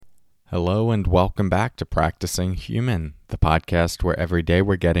Hello and welcome back to Practicing Human, the podcast where every day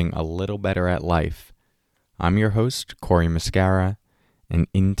we're getting a little better at life. I'm your host, Corey Mascara, and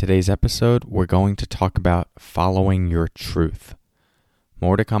in today's episode, we're going to talk about following your truth.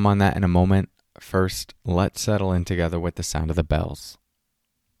 More to come on that in a moment. First, let's settle in together with the sound of the bells.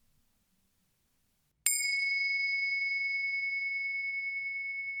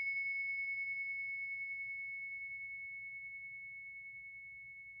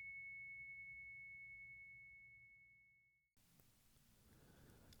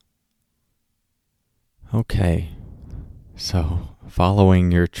 Okay, so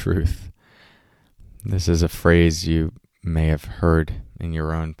following your truth. This is a phrase you may have heard in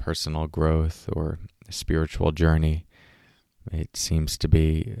your own personal growth or spiritual journey. It seems to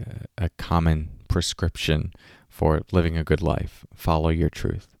be a common prescription for living a good life. Follow your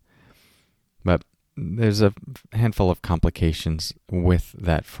truth. But there's a handful of complications with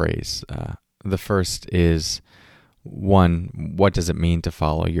that phrase. The first is, one, what does it mean to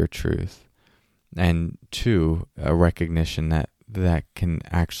follow your truth? And two, a recognition that can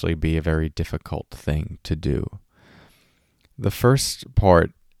actually be a very difficult thing to do. The first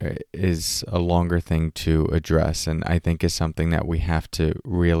part is a longer thing to address, and I think is something that we have to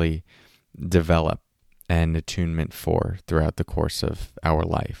really develop an attunement for throughout the course of our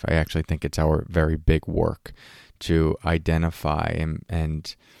life. I actually think it's our very big work to identify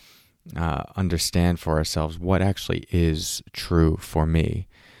and understand for ourselves what actually is true for me,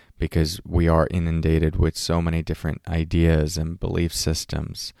 because we are inundated with so many different ideas and belief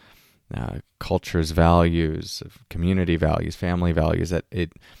systems, culture's values, community values, family values, that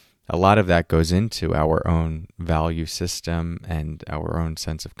a lot of that goes into our own value system and our own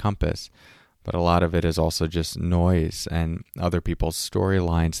sense of compass. But a lot of it is also just noise and other people's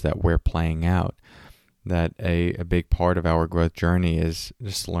storylines that we're playing out. That a big part of our growth journey is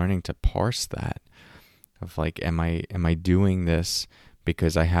just learning to parse that. Of like, am I doing this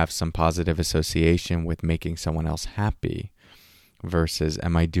because I have some positive association with making someone else happy, versus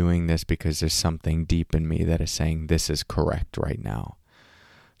am I doing this because there's something deep in me that is saying this is correct right now?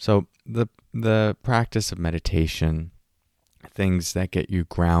 So the practice of meditation, things that get you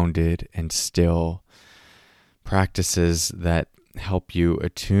grounded and still, practices that help you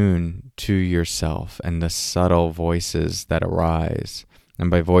attune to yourself and the subtle voices that arise. And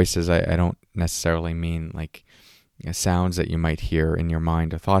by voices, I don't necessarily mean like sounds that you might hear in your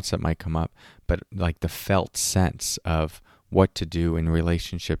mind or thoughts that might come up, but like the felt sense of what to do in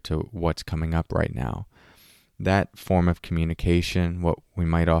relationship to what's coming up right now. That form of communication, what we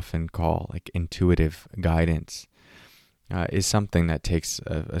might often call like intuitive guidance, is something that takes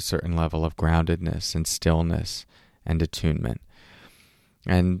a certain level of groundedness and stillness and attunement.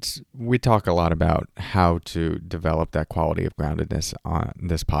 And we talk a lot about how to develop that quality of groundedness on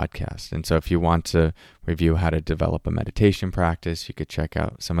this podcast. And so if you want to review how to develop a meditation practice, you could check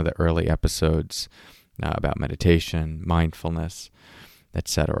out some of the early episodes about meditation, mindfulness,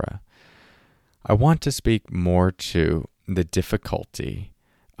 etc. I want to speak more to the difficulty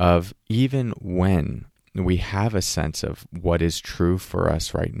of, even when we have a sense of what is true for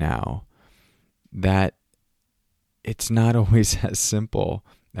us right now, that it's not always as simple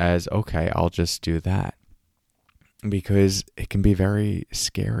as, okay, I'll just do that, because it can be very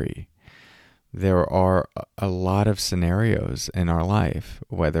scary. There are a lot of scenarios in our life,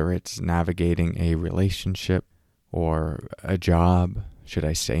 whether it's navigating a relationship or a job. Should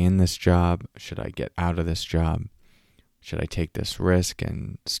I stay in this job? Should I get out of this job? Should I take this risk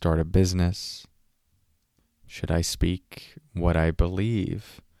and start a business? Should I speak what I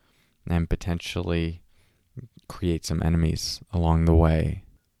believe and potentially create some enemies along the way?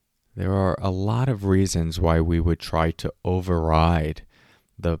 There are a lot of reasons why we would try to override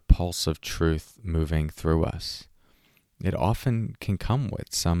the pulse of truth moving through us. It often can come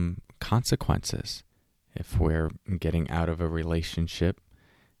with some consequences. If we're getting out of a relationship,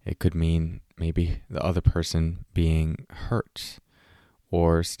 it could mean maybe the other person being hurt,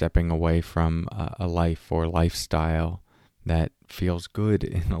 or stepping away from a life or lifestyle that feels good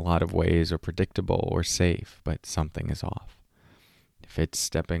in a lot of ways, or predictable or safe, but something is off. If it's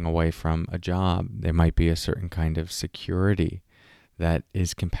stepping away from a job, there might be a certain kind of security that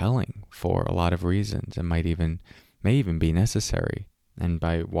is compelling for a lot of reasons and may even be necessary. And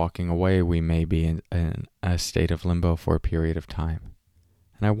by walking away, we may be in a state of limbo for a period of time.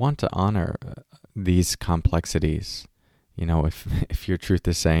 And I want to honor these complexities. You know, if your truth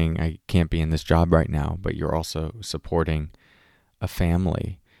is saying, I can't be in this job right now, but you're also supporting a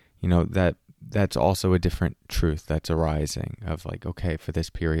family, you know, that's also a different truth that's arising of like, okay, for this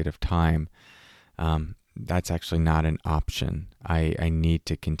period of time, that's actually not an option. I need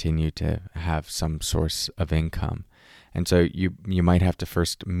to continue to have some source of income. And so you might have to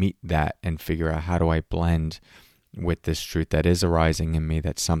first meet that and figure out, how do I blend with this truth that is arising in me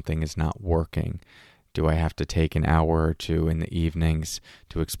that something is not working? Do I have to take an hour or two in the evenings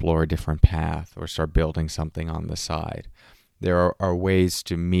to explore a different path or start building something on the side? There are ways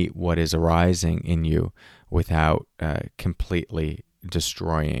to meet what is arising in you without completely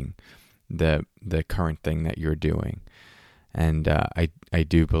destroying the current thing that you're doing. And I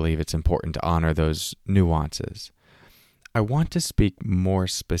do believe it's important to honor those nuances. I want to speak more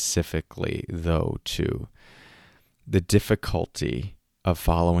specifically, though, to the difficulty of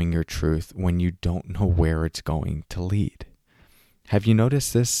following your truth when you don't know where it's going to lead. Have you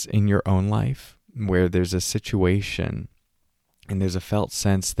noticed this in your own life, where there's a situation and there's a felt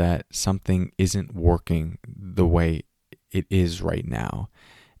sense that something isn't working the way it is right now?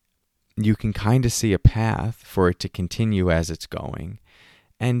 You can kind of see a path for it to continue as it's going,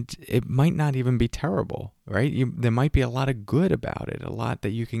 and it might not even be terrible, right? There might be a lot of good about it, a lot that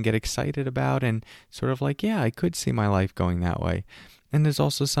you can get excited about and sort of like, yeah, I could see my life going that way. And there's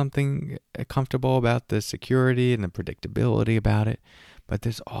also something comfortable about the security and the predictability about it. But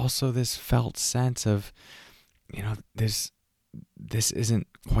there's also this felt sense of, this isn't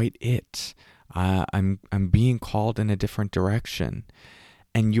quite it. I'm being called in a different direction.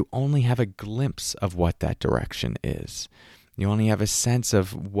 And you only have a glimpse of what that direction is. You only have a sense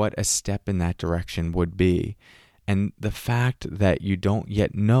of what a step in that direction would be. And the fact that you don't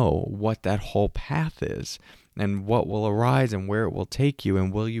yet know what that whole path is and what will arise and where it will take you,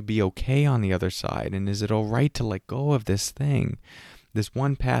 and will you be okay on the other side, and is it all right to let go of this thing, this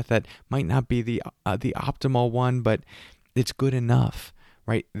one path that might not be the optimal one, but it's good enough,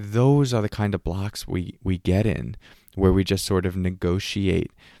 right? Those are the kind of blocks we get in, where we just sort of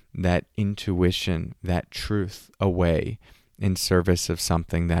negotiate that intuition, that truth away in service of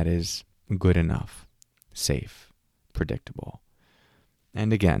something that is good enough, safe, predictable.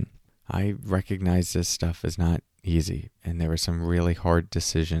 And again, I recognize this stuff is not easy, and there are some really hard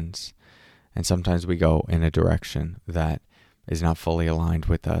decisions, and sometimes we go in a direction that is not fully aligned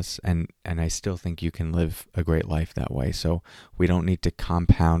with us, and I still think you can live a great life that way. So we don't need to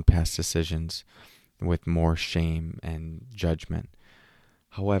compound past decisions with more shame and judgment.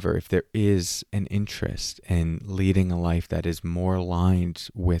 However, if there is an interest in leading a life that is more aligned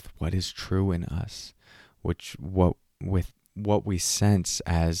with what is true in us, with what we sense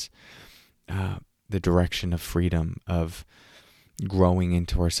as the direction of freedom, of growing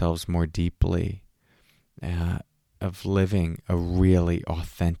into ourselves more deeply, of living a really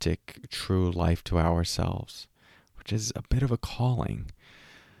authentic, true life to ourselves, which is a bit of a calling,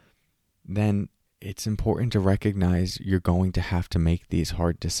 then it's important to recognize you're going to have to make these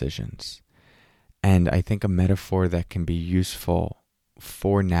hard decisions. And I think a metaphor that can be useful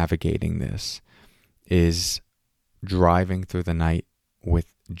for navigating this is driving through the night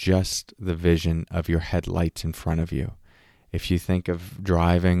with just the vision of your headlights in front of you. If you think of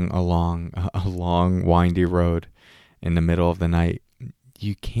driving along a long, windy road in the middle of the night,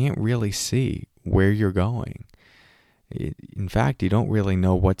 you can't really see where you're going. In fact, you don't really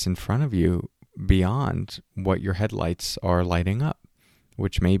know what's in front of you beyond what your headlights are lighting up,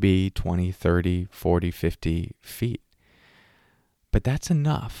 which may be 20, 30, 40, 50 feet. But that's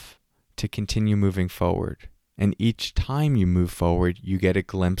enough to continue moving forward. And each time you move forward, you get a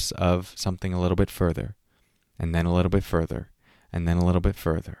glimpse of something a little bit further, and then a little bit further, and then a little bit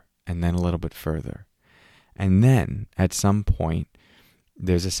further, and then a little bit further. And then at some point,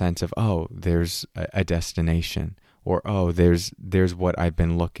 there's a sense of, oh, there's a destination, or oh, there's what I've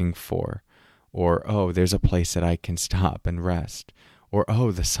been looking for, or oh, there's a place that I can stop and rest, or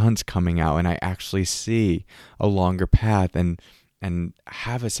oh, the sun's coming out and I actually see a longer path and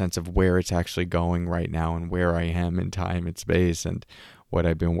have a sense of where it's actually going right now and where I am in time and space and what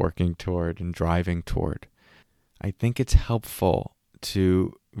I've been working toward and driving toward. I think it's helpful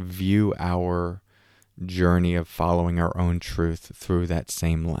to view our journey of following our own truth through that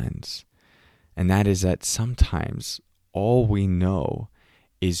same lens. And that is that sometimes all we know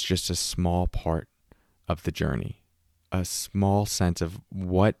is just a small part of the journey, a small sense of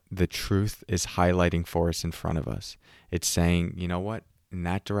what the truth is highlighting for us in front of us. It's saying, you know what, in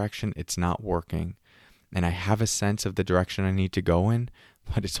that direction, it's not working. And I have a sense of the direction I need to go in,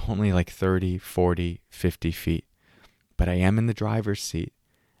 but it's only like 30, 40, 50 feet. But I am in the driver's seat,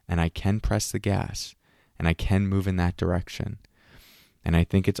 and I can press the gas, and I can move in that direction. And I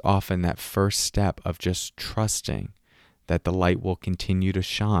think it's often that first step of just trusting that the light will continue to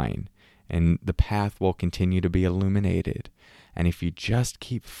shine and the path will continue to be illuminated. And if you just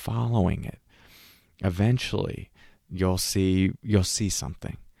keep following it, eventually you'll see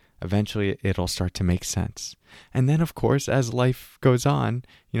something. Eventually it'll start to make sense. And then, of course, as life goes on,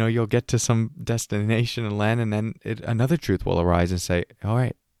 you'll get to some destination and land, and then another truth will arise and say, all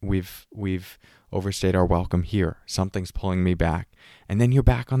right, we've overstayed our welcome here. Something's pulling me back. And then you're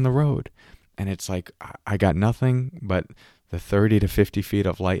back on the road. And it's like, I got nothing but the 30 to 50 feet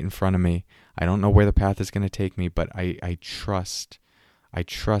of light in front of me. I don't know where the path is going to take me, but I trust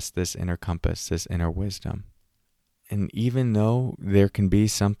this inner compass, this inner wisdom. And even though there can be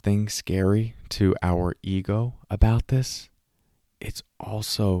something scary to our ego about this, it's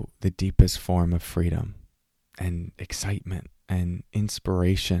also the deepest form of freedom and excitement and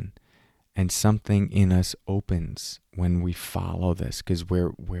inspiration. And something in us opens when we follow this, because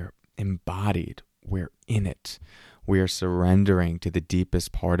we're embodied, we're in it. We are surrendering to the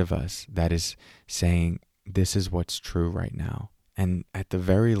deepest part of us that is saying, this is what's true right now. And at the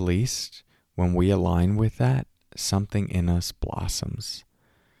very least, when we align with that, something in us blossoms.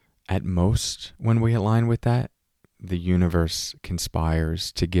 At most, when we align with that, the universe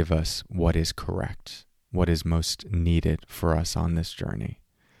conspires to give us what is correct, what is most needed for us on this journey.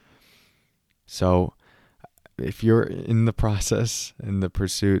 So if you're in the process, in the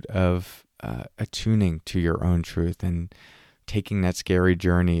pursuit of attuning to your own truth and taking that scary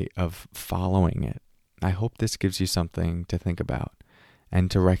journey of following it, I hope this gives you something to think about and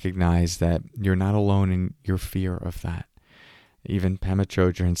to recognize that you're not alone in your fear of that. Even Pema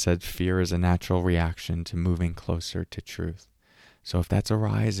Chodron said fear is a natural reaction to moving closer to truth. So if that's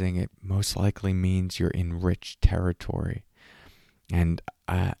arising, it most likely means you're in rich territory. And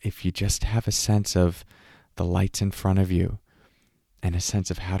if you just have a sense of the lights in front of you and a sense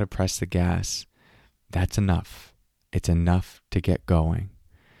of how to press the gas, that's enough. It's enough to get going.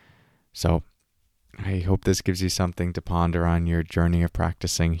 So I hope this gives you something to ponder on your journey of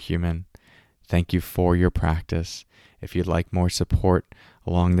practicing human. Thank you for your practice. If you'd like more support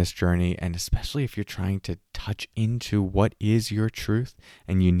along this journey, and especially if you're trying to touch into what is your truth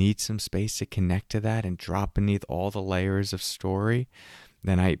and you need some space to connect to that and drop beneath all the layers of story,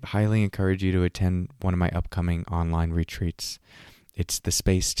 then I highly encourage you to attend one of my upcoming online retreats. It's the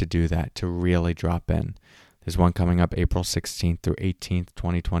space to do that, to really drop in. There's one coming up April 16th through 18th,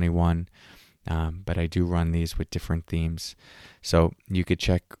 2021. But I do run these with different themes. So you could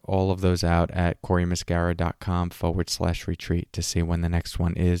check all of those out at CoreyMuscara.com/retreat to see when the next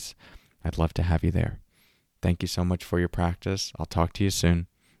one is. I'd love to have you there. Thank you so much for your practice. I'll talk to you soon.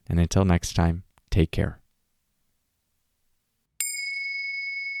 And until next time, take care.